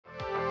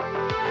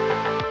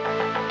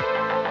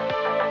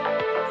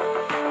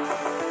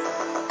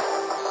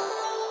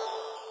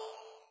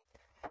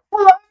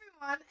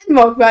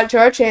Welcome back to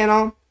our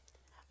channel.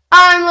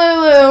 I'm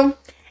Lulu.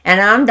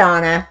 And I'm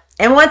Donna.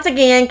 And once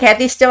again,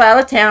 Kathy's still out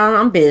of town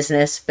on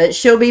business, but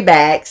she'll be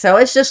back. So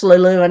it's just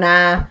Lulu and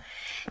I.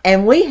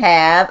 And we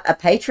have a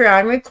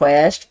Patreon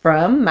request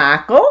from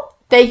Michael.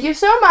 Thank you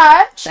so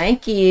much.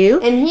 Thank you.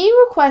 And he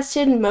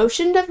requested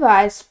Motion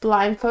Device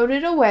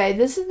Blindfolded Away.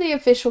 This is the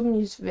official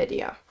music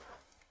video.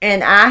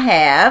 And I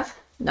have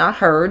not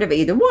heard of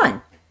either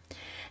one.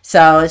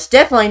 So it's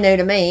definitely new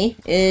to me.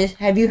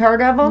 Have you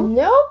heard of them?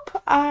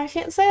 Nope. I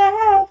can't say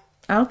I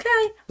have.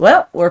 Okay.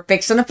 Well, we're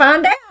fixing to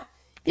find out.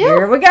 Yeah.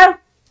 Here we go.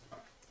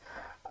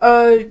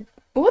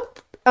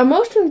 What? A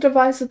motion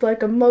device is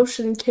like a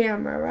motion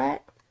camera,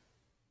 right?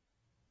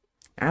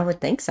 I would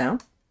think so.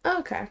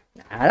 Okay.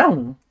 I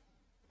don't know.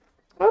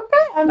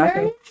 Okay, I'm Okay.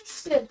 very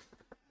interested.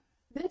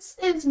 This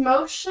is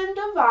Motion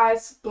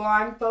Device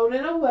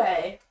Blindfolded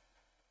Away.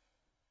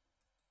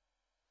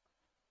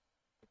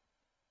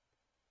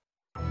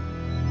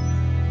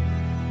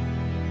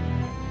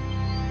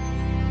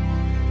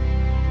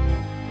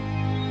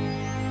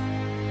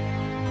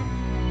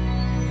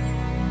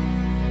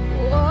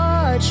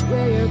 Watch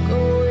where you're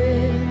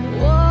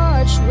going,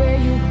 watch where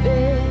you've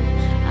been.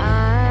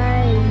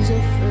 Eyes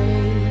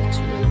afraid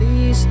to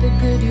release the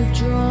good you've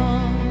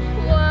drawn.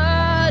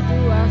 Why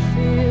do I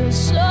feel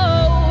so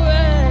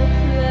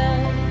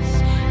reckless?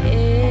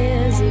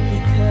 Is it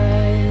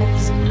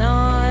because I'm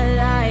not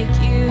like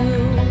you?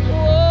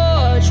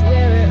 Watch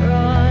where it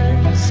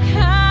runs,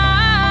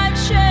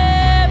 catch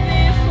it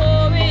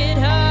before it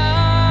hides.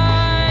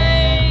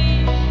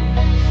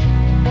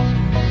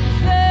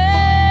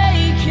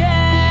 They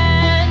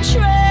can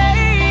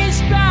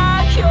trace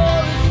back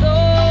your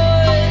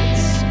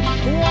thoughts,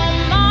 one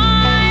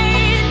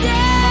mind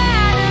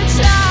at a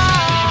time.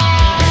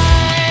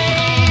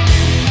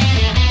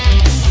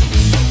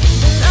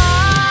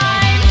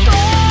 I'm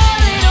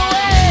falling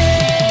away,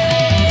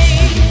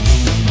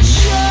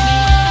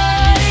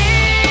 shut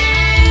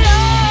it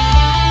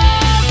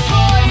off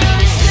for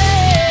your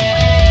sake.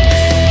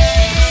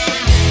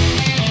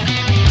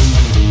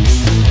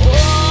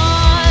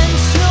 One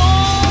so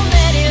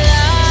many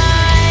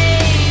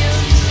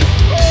lives,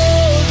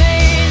 all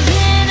these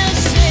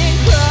innocent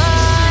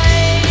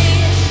cries,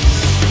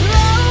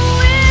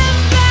 flowing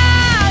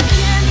back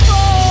and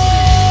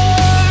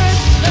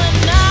forth the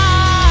night.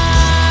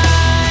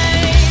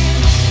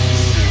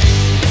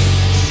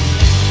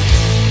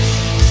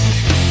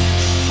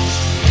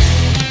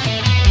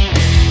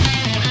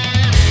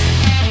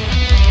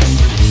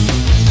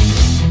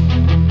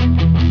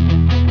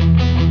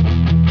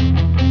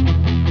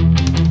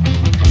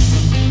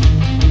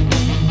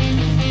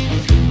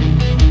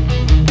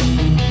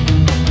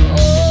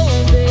 All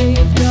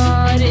they've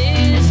got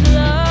is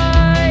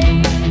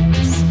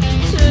lies,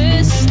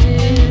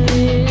 twisted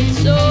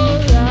into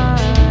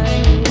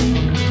lies,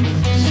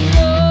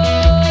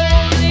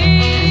 slowly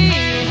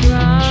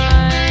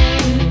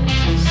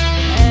grinds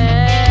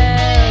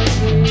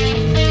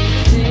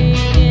everything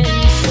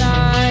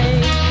inside.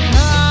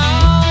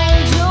 How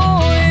do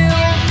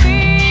you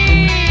feel?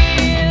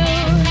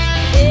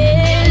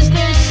 Is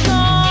there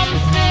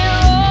something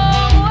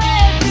wrong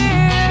with you?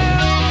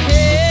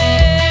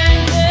 Can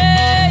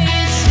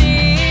they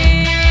see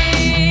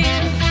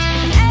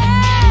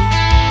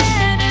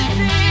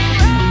anything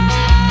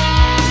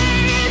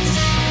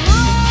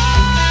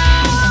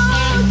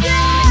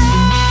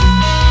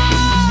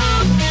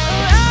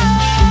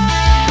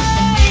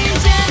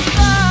rise and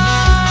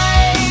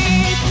fight.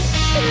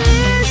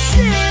 This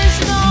is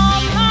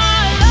not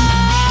my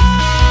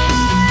life.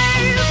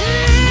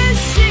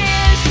 This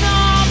is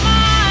not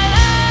my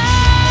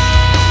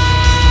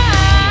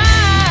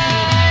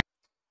life.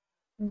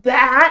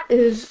 That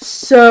is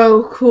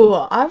so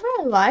cool. I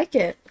really like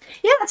it.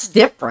 Yeah, it's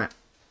different.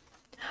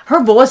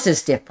 Her voice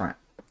is different.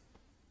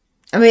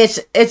 I mean,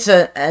 it's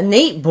a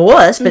neat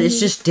voice, but it's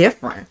just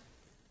different.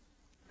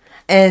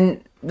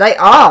 And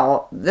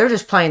they're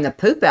just playing the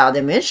poop out of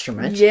them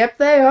instruments. Yep,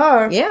 they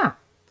are. Yeah.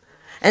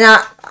 And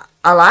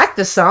I like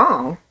the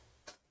song.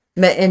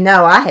 And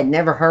no, I had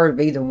never heard of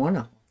either one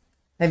of them.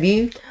 Have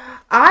you?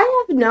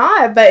 I have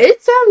not, but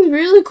it sounds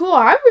really cool.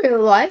 I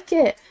really like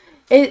it.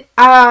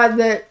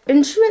 The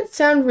instruments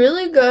sound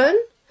really good,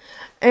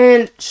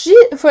 and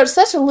she, for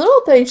such a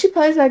little thing, she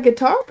plays that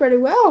guitar pretty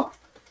well.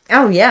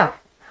 Oh, yeah.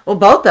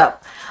 Well,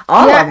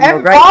 all of them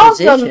were great all of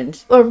them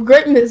musicians. are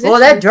great musicians. Well,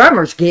 that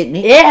drummer's getting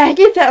it. Yeah, I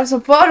get to have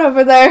some fun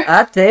over there.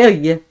 I tell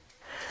you.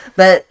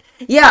 But,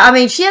 yeah, I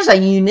mean, she has a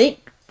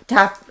unique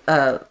type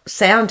of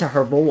sound to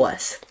her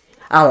voice.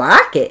 I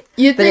like it.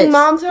 You but think it's-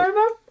 Mom's heard of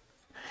them?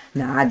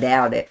 No, I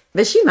doubt it.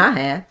 But she might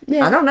have.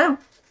 Yeah. I don't know.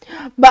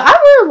 But I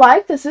really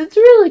like this. It's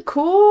really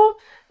cool.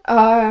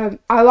 I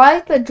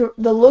like the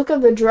look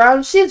of the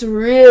drums. She has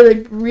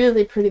really,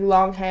 really pretty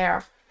long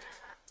hair.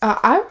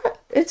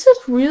 It's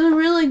just really,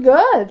 really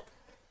good.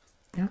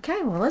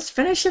 Okay, well, let's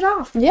finish it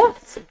off.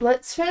 Yes,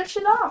 let's finish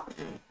it off.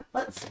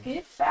 Let's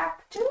get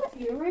back to it.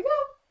 Here we go.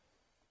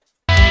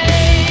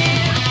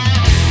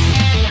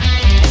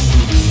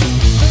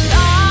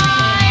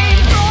 I'm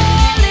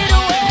falling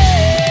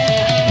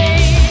away,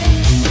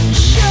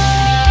 shut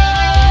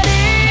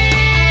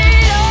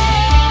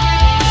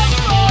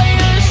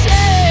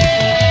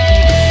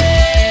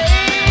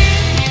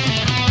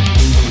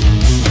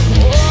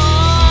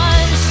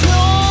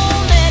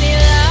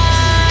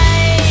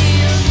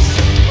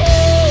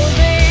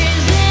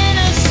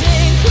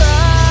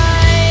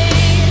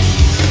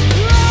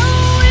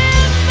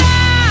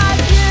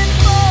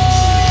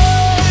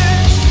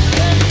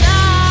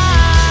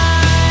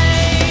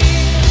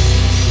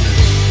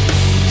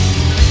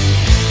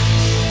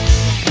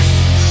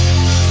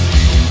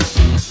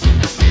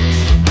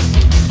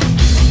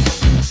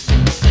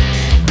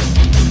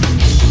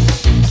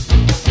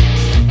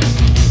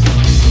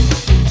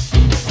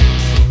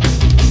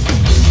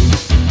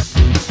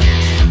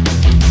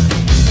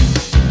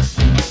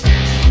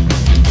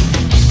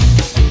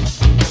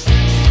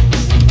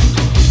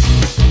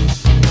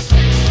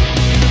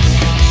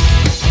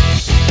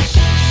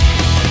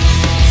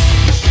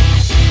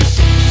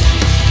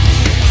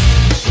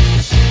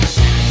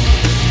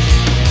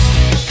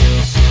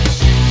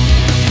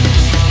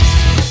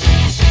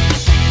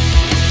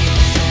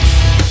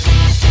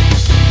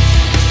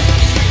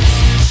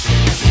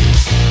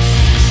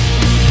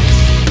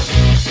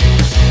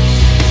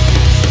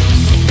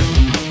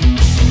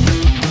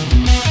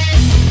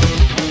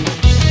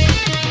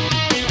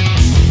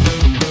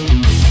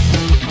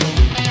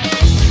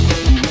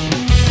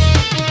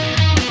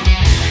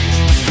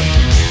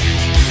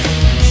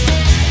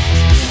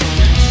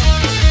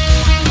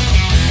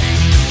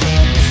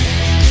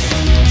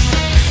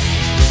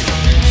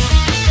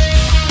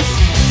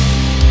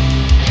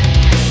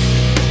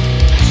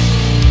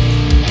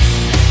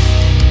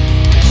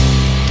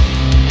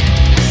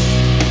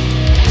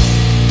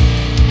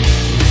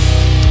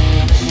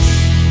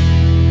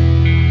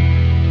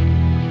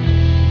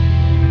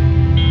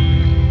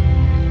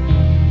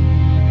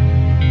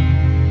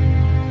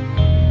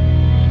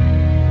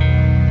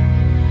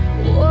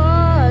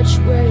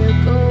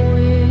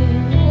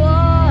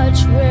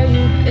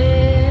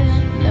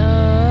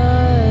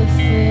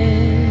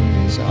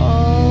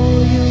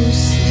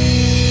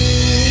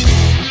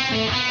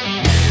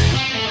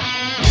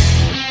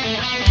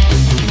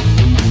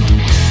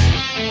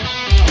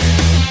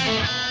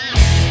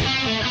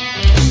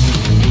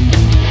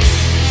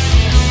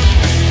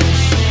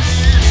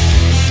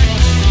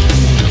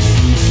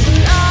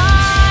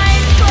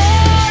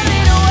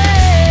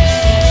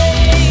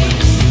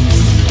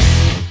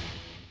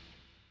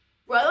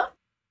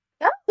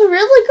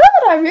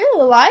I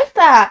really like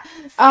that.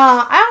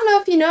 I don't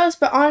know if you noticed,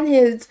 but on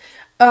his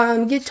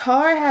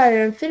guitar it had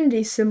an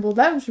infinity symbol.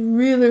 That was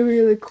really,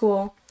 really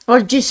cool. Oh,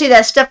 did you see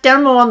that stuffed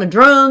animal on the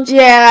drums?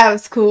 Yeah, that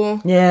was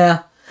cool.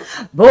 Yeah.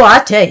 Boy, I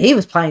tell you, he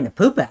was playing the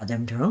poop out of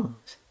them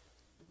drums.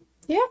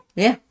 Yeah.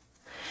 Yeah.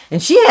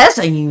 And she has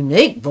a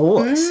unique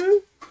voice.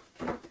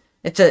 Mm-hmm.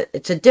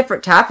 It's a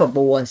different type of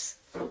voice.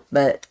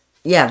 But,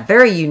 yeah,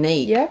 very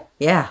unique. Yeah.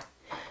 Yeah.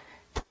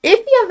 If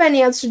you have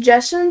any other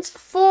suggestions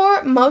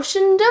for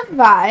motion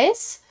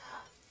device,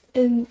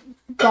 and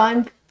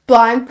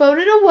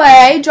blindfolded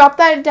away, drop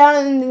that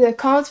down in the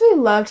comments. We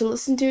love to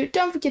listen to it.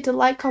 Don't forget to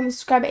like, comment,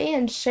 subscribe,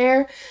 and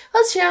share.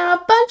 Let's share on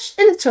a bunch,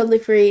 and it's totally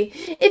free.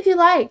 If you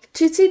like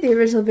to see the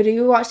original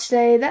video we watched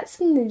today, that's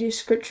in the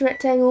description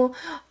rectangle,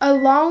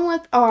 along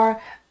with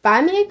our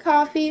Buy Me a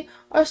Coffee,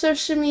 our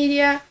social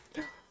media,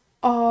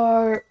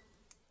 our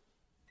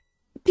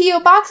P.O.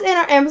 Box, and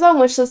our Amazon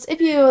wishlist. If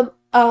you would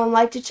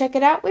like to check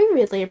it out, we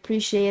really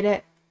appreciate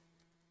it.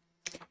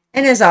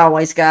 And as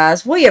always,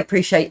 guys, we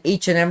appreciate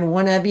each and every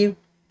one of you.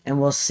 And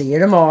we'll see you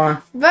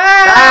tomorrow.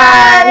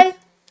 Bye!